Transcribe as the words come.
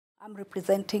I'm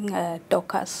representing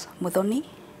Dorcas Mudhoni,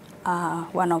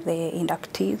 one of the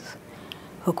inductees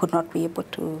who could not be able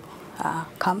to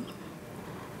come.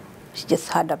 She just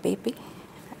had a baby,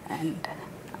 and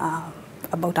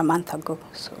about a month ago,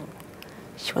 so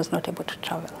she was not able to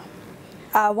travel.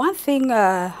 One thing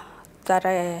that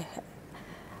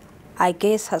I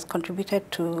guess has contributed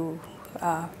to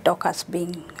Dorcas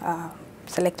being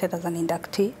selected as an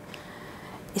inductee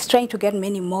is trying to get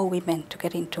many more women to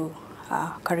get into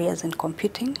careers in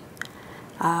computing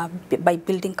by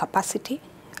building capacity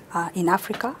in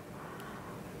Africa.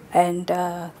 And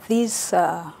this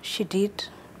she did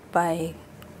by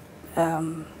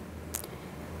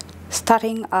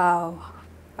starting an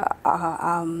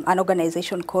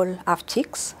organization called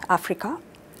AFCHICS, Africa,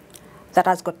 that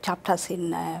has got chapters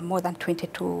in more than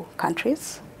 22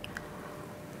 countries.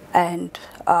 And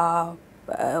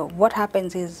what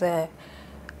happens is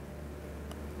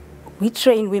we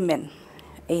train women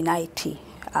in IT,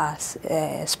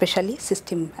 especially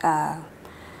system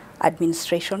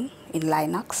administration in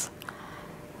Linux.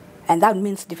 And that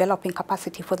means developing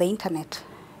capacity for the internet,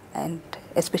 and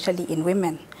especially in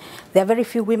women. There are very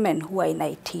few women who are in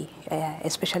IT,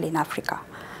 especially in Africa.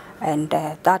 And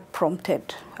that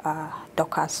prompted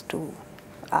Dorcas to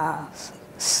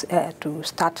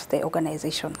start the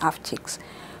organization AFCHICS,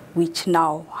 which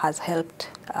now has helped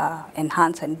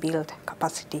enhance and build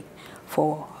capacity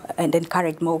for and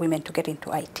encourage more women to get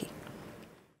into IT.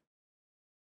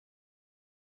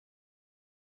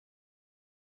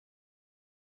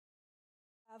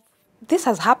 This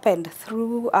has happened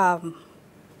through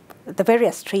the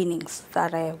various trainings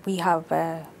that we have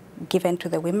given to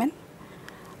the women,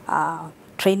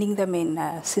 training them in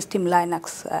system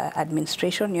Linux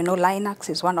administration. You know, Linux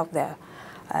is one of the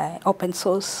open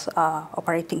source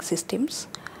operating systems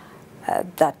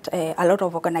that a lot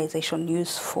of organizations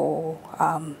use for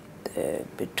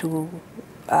to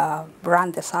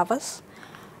run the servers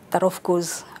that, of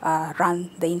course, run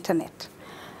the internet.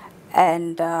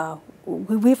 And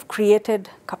we've created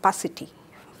capacity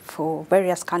for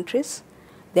various countries,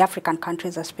 the African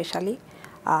countries especially,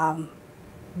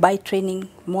 by training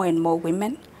more and more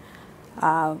women.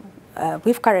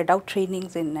 We've carried out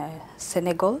trainings in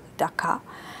Senegal, Dakar,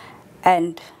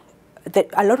 and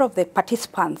a lot of the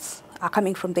participants are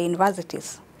coming from the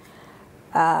universities,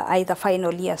 either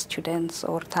final year students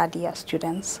or third year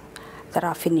students that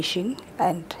are finishing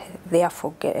and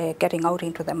therefore getting out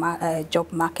into the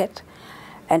job market.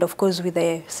 And of course, with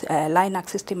the Linux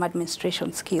system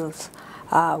administration skills,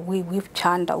 we've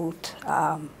churned out,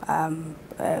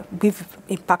 we've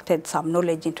impacted some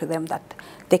knowledge into them that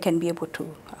they can be able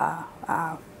to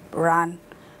run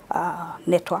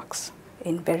networks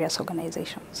in various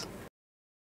organizations.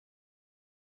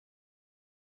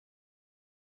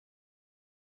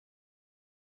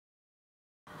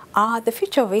 The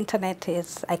future of internet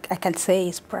is, I can say,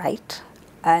 is bright,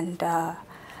 and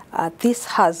this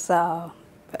has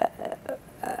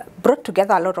brought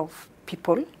together a lot of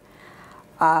people,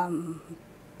 and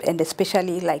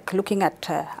especially like looking at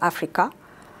Africa,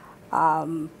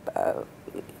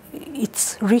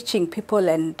 it's reaching people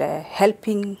and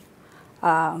helping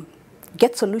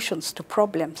get solutions to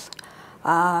problems,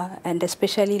 and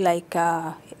especially like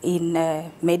in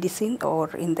medicine or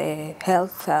in the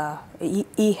health,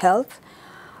 e-health.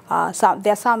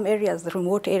 There are some areas, the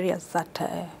remote areas,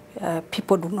 that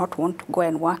people do not want to go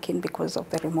and work in because of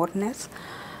the remoteness.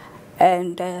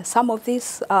 And some of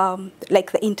these,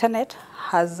 like the internet,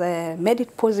 has made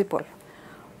it possible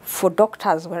for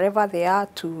doctors, wherever they are,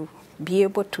 to be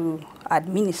able to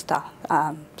administer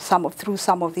through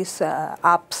some of these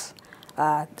apps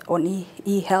on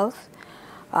e-health,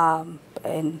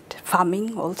 and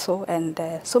farming also, and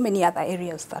so many other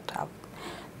areas that have.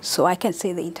 So I can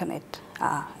say the internet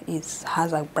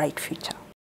has a bright future.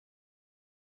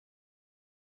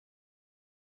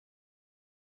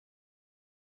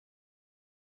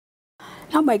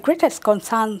 Now, my greatest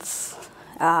concerns,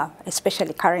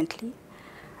 especially currently,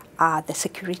 are the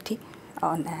security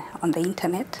on the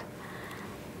internet,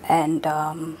 and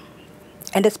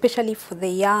especially for the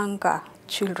younger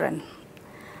children.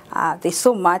 There's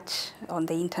so much on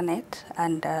the internet,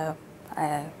 and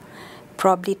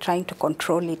probably trying to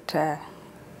control it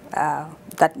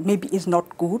that maybe is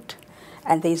not good,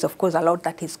 and there is, of course, a lot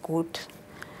that is good.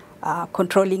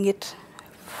 Controlling it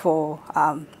for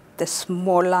the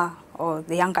smaller or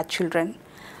the younger children,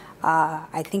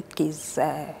 I think is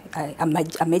a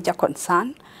major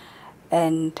concern.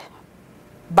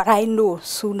 But I know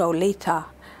sooner or later,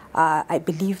 I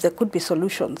believe there could be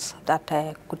solutions that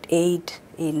could aid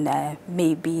in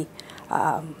maybe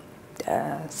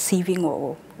sieving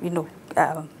or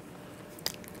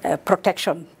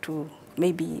protection to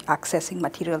maybe accessing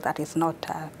material that is not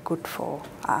good for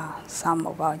some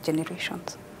of our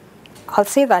generations. I'll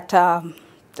say that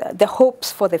the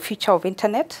hopes for the future of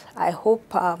internet, I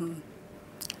hope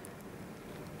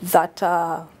that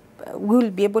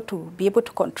we'll be able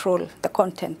to control the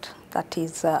content that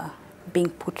is being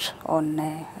put on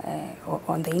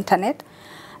the internet.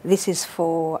 This is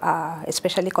for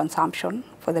especially consumption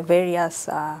for the various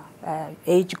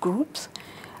age groups,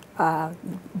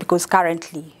 because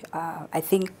currently I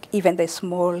think even the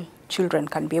small children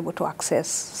can be able to access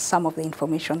some of the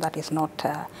information that is not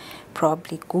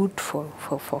probably good for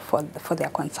their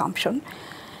consumption.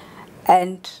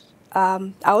 And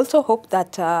I also hope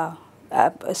that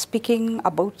speaking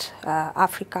about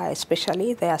Africa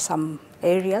especially, there are some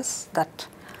areas that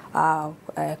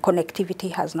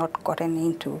connectivity has not gotten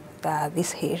into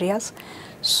these areas.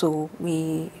 So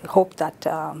we hope that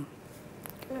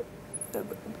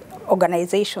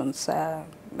organizations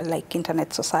like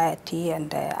Internet Society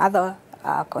and other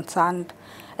concerned,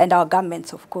 and our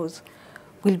governments, of course,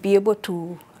 will be able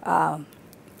to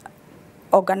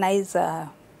organize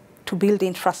to build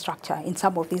infrastructure in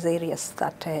some of these areas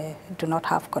that do not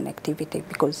have connectivity,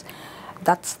 because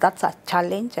that's a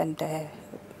challenge. And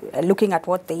looking at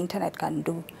what the internet can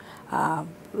do,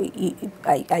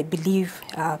 I believe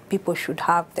people should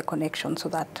have the connection so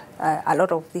that a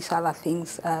lot of these other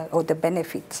things or the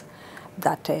benefits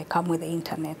that come with the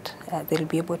internet, they'll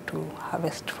be able to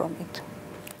harvest from it.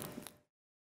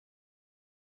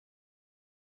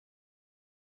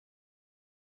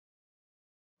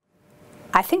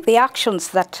 I think the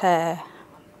actions that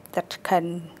that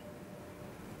can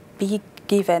be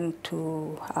given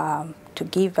to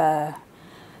give to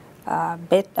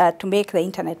make the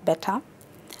internet better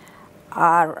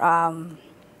are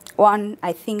one,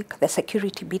 I think the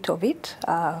security bit of it.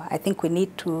 I think we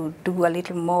need to do a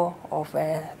little more of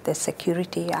the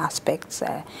security aspects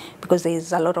because there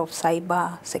is a lot of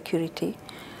cyber security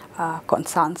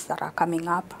concerns that are coming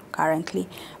up currently,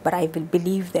 but I will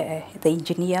believe the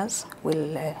engineers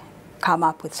will come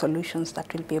up with solutions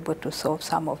that will be able to solve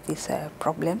some of these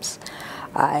problems.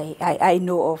 I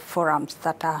know of forums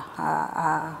that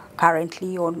are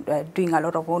currently doing a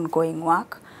lot of ongoing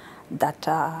work that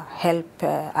are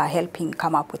helping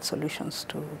come up with solutions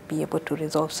to be able to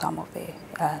resolve some of the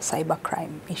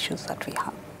cybercrime issues that we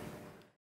have.